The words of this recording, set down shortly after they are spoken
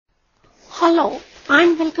Hello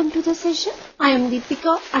and welcome to the session. I am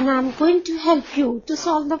Deepika and I am going to help you to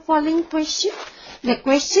solve the following question. The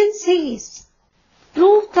question says,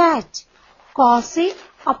 prove that cos A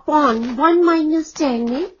upon 1 minus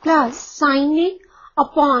tan A plus sin A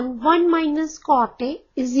upon 1 minus cot A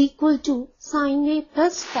is equal to sin A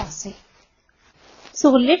plus cos A.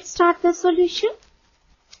 So let's start the solution.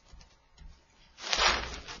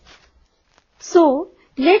 So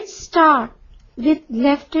let's start with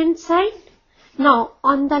left hand side. Now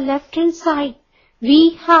on the left hand side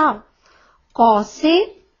we have cos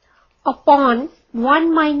A upon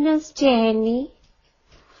 1 minus tan A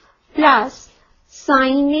plus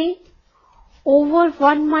sin A over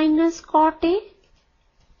 1 minus cot A.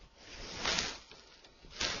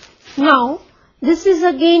 Now this is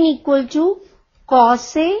again equal to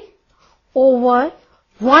cos A over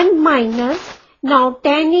 1 minus, now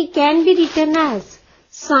tan A can be written as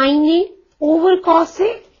sin A over cos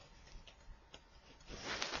A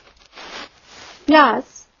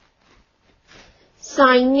plus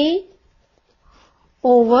sin A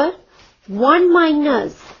over 1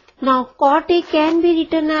 minus, now cot A can be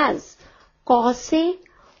written as cos A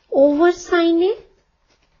over sin A.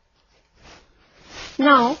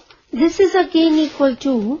 Now this is again equal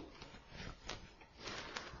to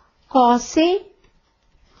cos A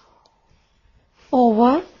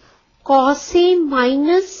over cos A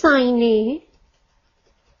minus sin A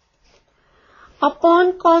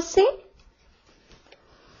upon cos A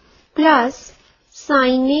plus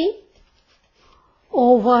sin A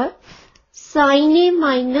over sin A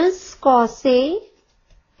minus cos A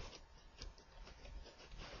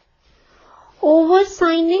over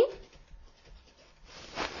sin A,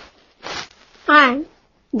 and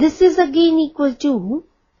this is again equal to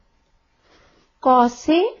cos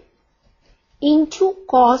A into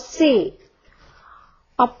cos A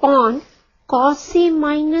upon cos A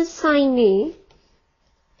minus sin A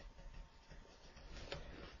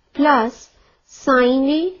plus sin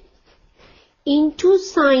A into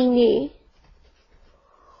sin A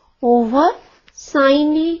over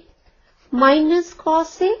sin A minus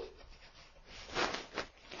cos A.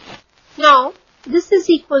 Now this is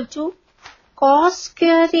equal to cos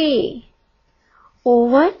square A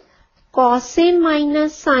over cos A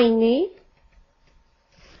minus sin A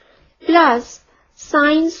plus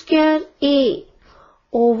sin square A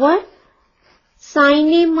over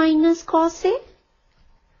sin A minus cos A,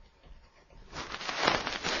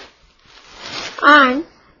 and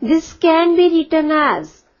this can be written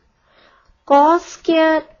as cos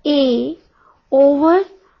square A over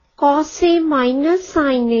cos A minus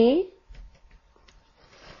sin A.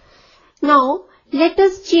 Now let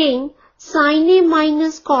us change sin A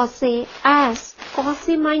minus cos A as cos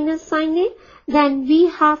A minus sin A. Then we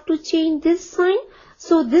have to change this sign.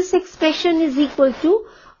 So this expression is equal to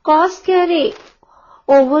cos square A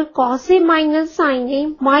over cos A minus sin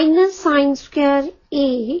A minus sin square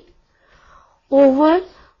A over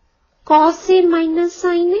cos A minus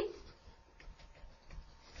sin A.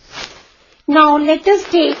 Now let us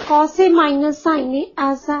take cos A minus sin A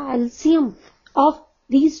as a LCM of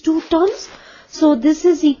these two terms. So this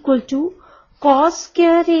is equal to cos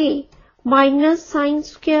square A minus sin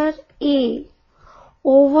square A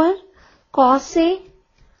over cos A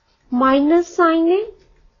minus sin A.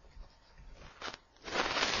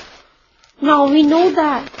 Now we know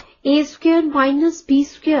that A square minus B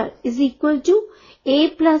square is equal to A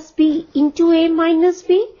plus B into A minus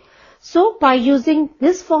B. So by using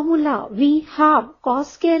this formula we have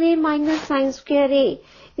cos square A minus sin square A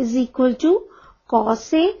is equal to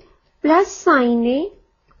cos A plus sin A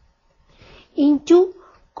into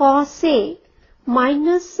cos A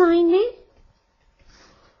minus sin A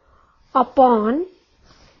upon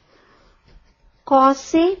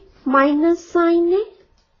cos A minus sin A.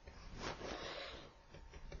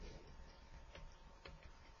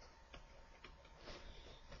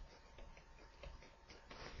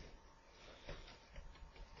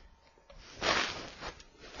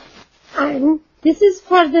 And this is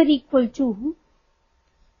further equal to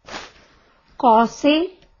cos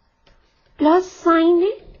A plus sin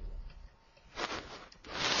A.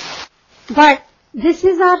 But this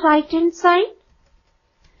is our right hand side,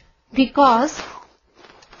 because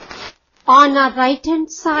on our right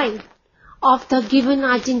hand side of the given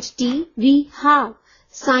identity we have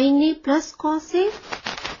sin A plus cos A.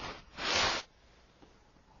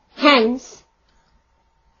 Hence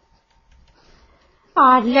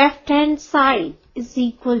our left hand side is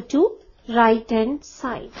equal to right hand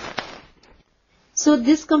side. So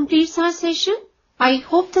this completes our session. I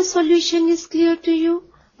hope the solution is clear to you.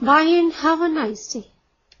 Bye and have a nice day.